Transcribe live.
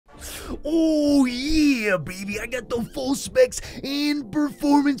Oh yeah, baby, I got the full specs and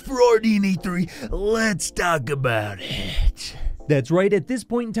performance for RDNA3. Let's talk about it. That's right, at this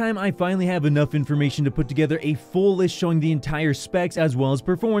point in time, I finally have enough information to put together a full list showing the entire specs as well as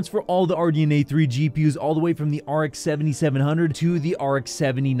performance for all the RDNA3 GPUs, all the way from the RX 7700 to the RX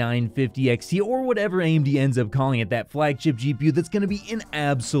 7950 XT, or whatever AMD ends up calling it, that flagship GPU that's going to be an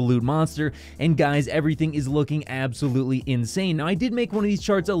absolute monster. And guys, everything is looking absolutely insane. Now, I did make one of these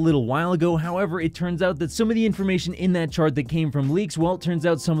charts a little while ago, however, it turns out that some of the information in that chart that came from leaks, well, it turns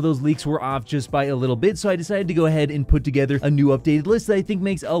out some of those leaks were off just by a little bit, so I decided to go ahead and put together a new updated list that I think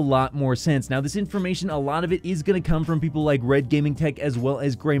makes a lot more sense. Now, this information, a lot of it is going to come from people like Red Gaming Tech as well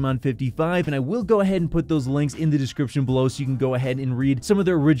as Greymon55, and I will go ahead and put those links in the description below so you can go ahead and read some of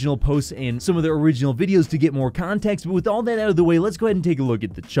their original posts and some of their original videos to get more context. But with all that out of the way, let's go ahead and take a look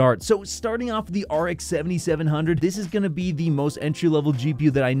at the chart. So starting off with the RX 7700, this is going to be the most entry-level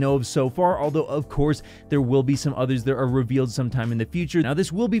GPU that I know of so far, although of course there will be some others that are revealed sometime in the future. Now,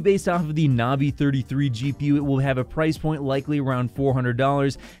 this will be based off of the Navi 33 GPU. It will have a price point likely around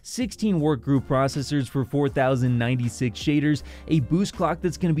 $400, 16 workgroup processors for 4096 shaders, a boost clock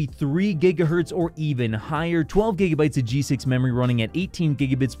that's going to be 3 gigahertz or even higher, 12 gigabytes of G6 memory running at 18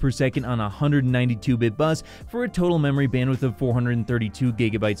 gigabits per second on a 192-bit bus for a total memory bandwidth of 432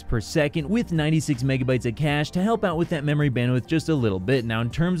 gigabytes per second, with 96 megabytes of cache to help out with that memory bandwidth just a little bit. Now,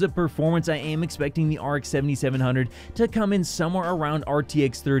 in terms of performance, I am expecting the RX 7700 to come in somewhere around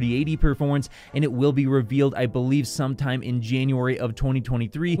RTX 3080 performance, and it will be revealed, I believe, sometime in January of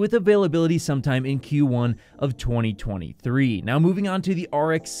 2023, with availability sometime in Q1 of 2023. Now, moving on to the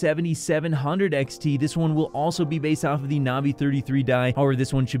RX 7700 XT, this one will also be based off of the Navi 33 die. However,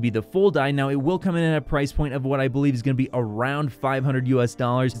 this one should be the full die. Now, it will come in at a price point of what I believe is going to be around $500 US.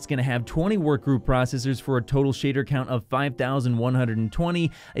 It's going to have 20 workgroup processors for a total shader count of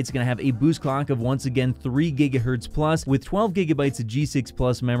 5120. It's going to have a boost clock of, once again, 3 gigahertz plus, with 12 gigabytes of G6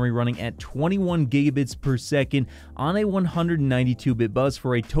 plus memory running at 21 gigabits per second on a 192-bit bus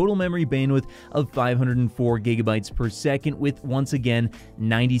for a total memory bandwidth of 504 gigabytes per second, with, once again,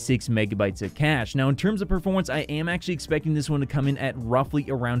 96 megabytes of cache. Now, in terms of performance, I am actually expecting this one to come in at roughly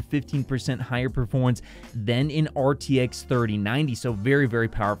around 15% higher performance than in RTX 3090, so very, very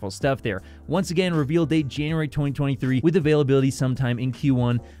powerful stuff there. Once again, reveal date January 2023, with availability sometime in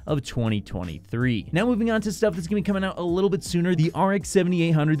Q1 of 2023. Now, moving on to stuff that's going to be coming out a little bit sooner, the RX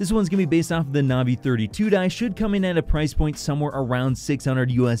 7800. This one's going to be based off of the Navi 32 die, should come in at a price point somewhere around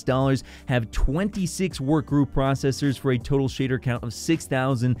 $600 US, have 26 workgroup processors for a total shader count of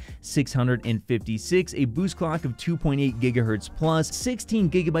 6656, a boost clock of 2.8 gigahertz plus, 16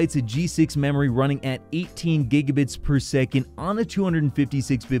 gigabytes of G6 memory running at 18 gigabits per second on a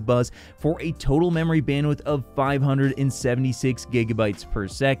 256-bit bus for a total memory bandwidth of 576 gigabytes per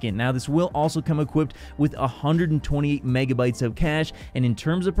second. Now, this will also come equipped with 128 megabytes of cache, and in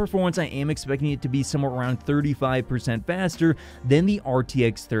terms of performance, I am expecting it to be somewhere around 35% faster than the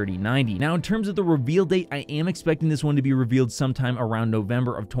RTX 3090. Now, in terms of the reveal date, I am expecting this one to be revealed sometime around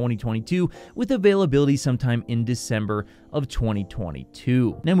November of 2022, with availability sometime in December of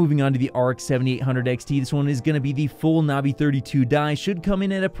 2022. Now, moving on to the RX 7800 XT, this one is going to be the full Navi 32 die, should come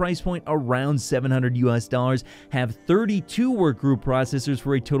in at a price point around $700 US, have 32 workgroup processors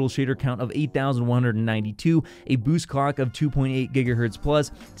for a total shader count of 8192, a boost clock of 2.8 gigahertz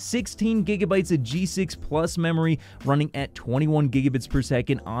plus, 16 gigabytes of G6 plus memory running at 21 gigabits per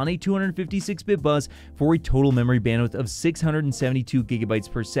second on a 256-bit bus for a total memory bandwidth of 672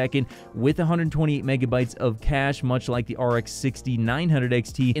 gigabytes per second, with 128 megabytes of cache, much like the RX 6900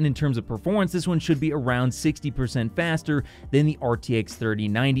 XT. And in terms of performance, this one should be around 60% faster than the RTX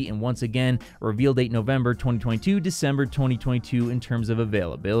 3090. And once again, reveal date November 2022, December 2022 in terms of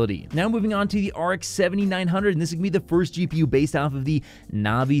availability. Now, moving on to the RX 7900, and this is going to be the first GPU based off of the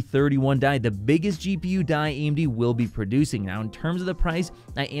Navi 31 die, the biggest GPU die AMD will be producing. Now, in terms of the price,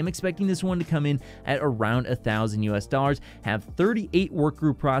 I am expecting this one to come in at around $1,000 US, have 38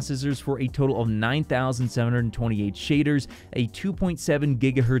 workgroup processors for a total of 9,728 shaders, a 2.7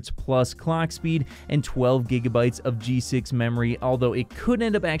 gigahertz plus clock speed, and 12 gigabytes of G6 memory, although it could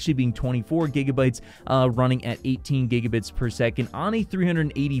end up actually being 24 gigabytes running at 18 gigabits per second on a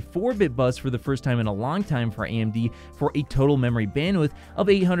 384-bit bus for the first time in a long time for AMD, for a total memory bandwidth of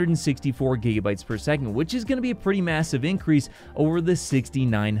 864 gigabytes per second, which is going to be a pretty massive massive increase over the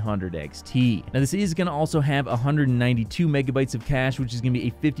 6900 XT. Now this is going to also have 192 megabytes of cache, which is going to be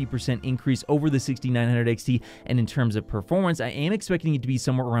a 50% increase over the 6900 XT, and in terms of performance, I am expecting it to be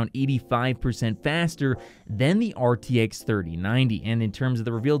somewhere around 85% faster than the RTX 3090. And in terms of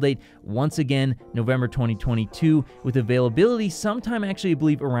the reveal date, once again, November 2022, with availability sometime actually I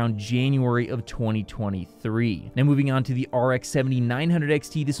believe around January of 2023. Now moving on to the RX 7900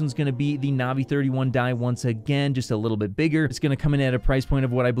 XT, this one's going to be the Navi 31 die once again, just a little bit bigger. It's going to come in at a price point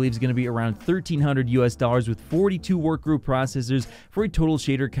of what I believe is going to be around $1,300 US with 42 workgroup processors for a total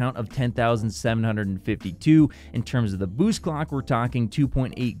shader count of 10,752. In terms of the boost clock, we're talking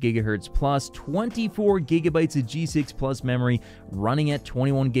 2.8 gigahertz plus 24 gigabytes of G6 plus memory running at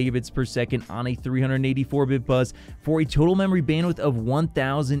 21 gigabits per second on a 384-bit bus for a total memory bandwidth of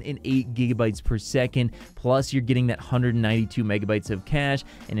 1,008 gigabytes per second, plus you're getting that 192 megabytes of cache.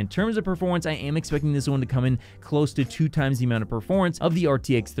 And in terms of performance, I am expecting this one to come in close to 2 times the amount of performance of the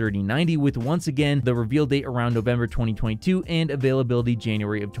RTX 3090, with once again the reveal date around November 2022 and availability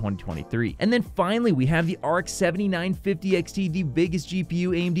January of 2023. And then finally, we have the RX 7950 XT, the biggest GPU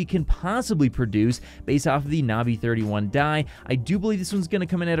AMD can possibly produce based off of the Navi 31 die. I do believe this one's going to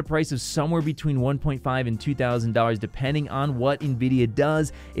come in at a price of somewhere between $1,500 and $2,000 depending on what Nvidia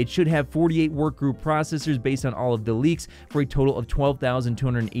does. It should have 48 workgroup processors based on all of the leaks for a total of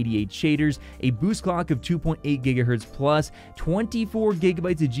 12,288 shaders, a boost clock of 2.8 gigahertz plus 24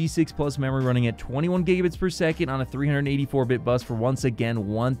 gigabytes of G6 plus memory running at 21 gigabits per second on a 384-bit bus for once again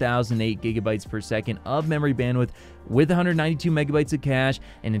 1,008 gigabytes per second of memory bandwidth with 192 megabytes of cache.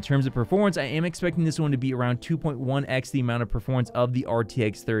 And in terms of performance, I am expecting this one to be around 2.1x the amount of performance of the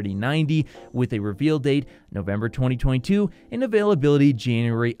RTX 3090, with a reveal date November 2022 and availability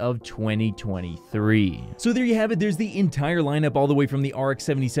January of 2023. So there you have it. There's the entire lineup all the way from the RX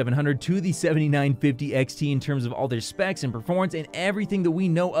 7700 to the 7950 XT in terms of all their specs and performance and everything that we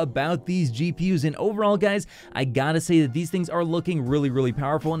know about these GPUs. And overall, guys, I gotta say that these things are looking really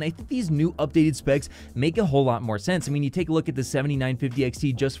powerful, and I think these new updated specs make a whole lot more sense. I mean, you take a look at the 7950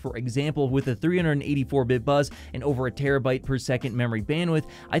 XT just for example, with a 384-bit bus and over a terabyte per second memory bandwidth.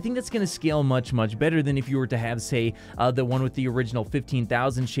 I think that's going to scale much better than if you were to have, say, the one with the original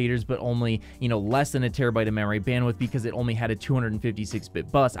 15,000 shaders, but only, less than a terabyte of memory bandwidth because it only had a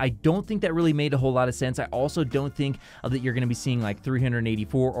 256-bit bus. I don't think that really made a whole lot of sense. I also don't think that you're going to be seeing like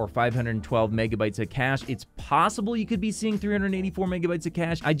 384 or 512 megabytes of cache. It's possible you could be seeing 384 megabytes of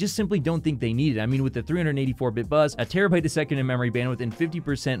cache. I just simply don't think they need it. I mean, with the 384-bit bus, a terabyte a second in memory bandwidth, and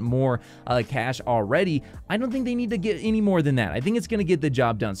 50% more cache already, I don't think they need to get any more than that. I think it's going to get the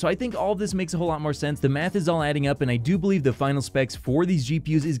job done. So I think all of this makes a whole lot more sense. The math is all adding up, and I do believe the final specs for these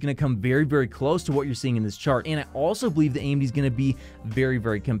GPUs is going to come very close to what you're seeing in this chart. And I also believe the AMD is going to be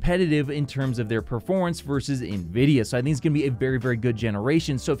very competitive in terms of their performance versus Nvidia. So I think it's going to be a very good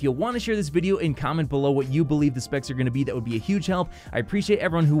generation. So if you want to share this video and comment below what you believe the specs are going to be, that would be a huge help. I appreciate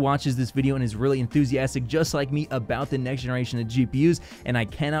everyone who watches this video and is really enthusiastic just like me about the next generation of GPUs, and I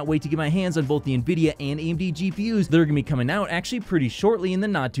cannot wait to get my hands on both the Nvidia and AMD GPUs that are going to be coming out actually pretty shortly in the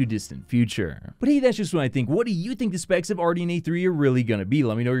not too distant future. But hey, that's just what I think. What do you think the specs of RDNA 3 are really going to be?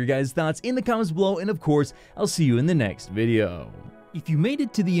 Let me know your guys' thoughts in the comments below, and of course, I'll see you in the next video. If you made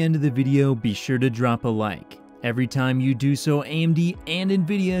it to the end of the video, be sure to drop a like. Every time you do so, AMD and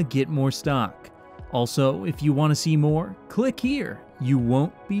Nvidia get more stock. Also, if you want to see more, click here. You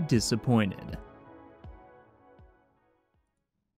won't be disappointed.